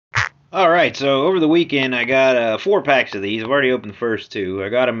Alright, so over the weekend I got 4 packs of these. I've already opened the first 2. I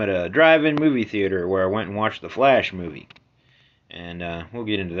got them at a drive-in movie theater where I went and watched the Flash movie. And we'll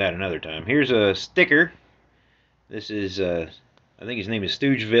get into that another time. Here's a sticker. This is, I think his name is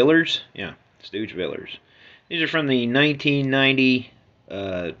Stooge Villers. Yeah, Stooge Villers. These are from the 1990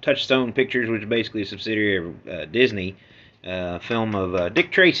 Touchstone Pictures, which is basically a subsidiary of Disney, film of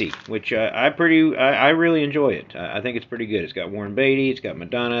Dick Tracy, which I really enjoy it. I think it's pretty good. It's got Warren Beatty, it's got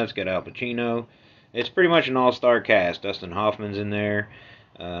Madonna, it's got Al Pacino. It's pretty much an all-star cast. Dustin Hoffman's in there.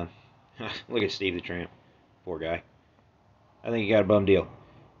 Uh, Look at Steve the Tramp, poor guy. I think he got a bum deal.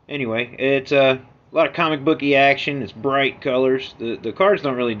 Anyway, it's a lot of comic booky action. It's bright colors. The cards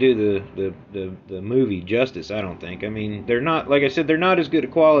don't really do the movie justice, I don't think. I mean, they're not, like I said, they're not as good a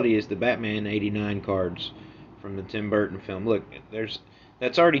quality as the Batman '89 cards from the Tim Burton film. Look,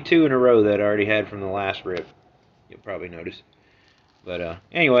 that's already 2 in a row that I already had from the last rip. You'll probably notice. But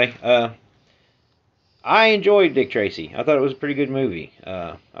anyway, I enjoyed Dick Tracy. I thought it was a pretty good movie.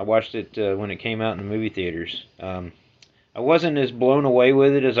 I watched it when it came out in the movie theaters. I wasn't as blown away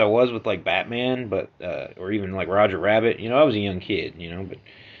with it as I was with like Batman, but or even like Roger Rabbit. You know, I was a young kid, but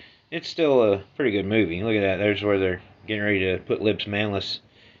it's still a pretty good movie. Look at that. There's where they're getting ready to put Lips Manless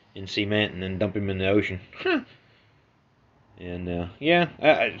in cement and then dump him in the ocean. And yeah,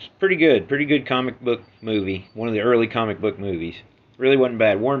 it's pretty good. Pretty good comic book movie. One of the early comic book movies. Really wasn't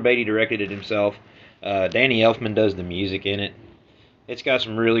bad. Warren Beatty directed it himself. Danny Elfman does the music in it. It's got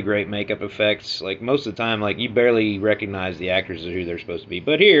some really great makeup effects. Like most of the time, like you barely recognize the actors as who they're supposed to be.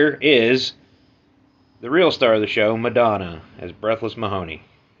 But here is the real star of the show, Madonna, as Breathless Mahoney,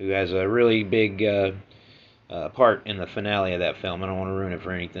 who has a really big part in the finale of that film. I don't want to ruin it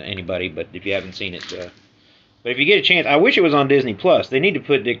for anybody, but if you haven't seen it, but if you get a chance, I wish it was on Disney Plus. They need to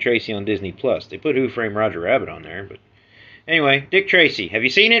put Dick Tracy on Disney Plus. They put Who Framed Roger Rabbit on there, but anyway, Dick Tracy. Have you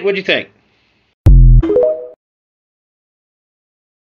seen it? What'd you think?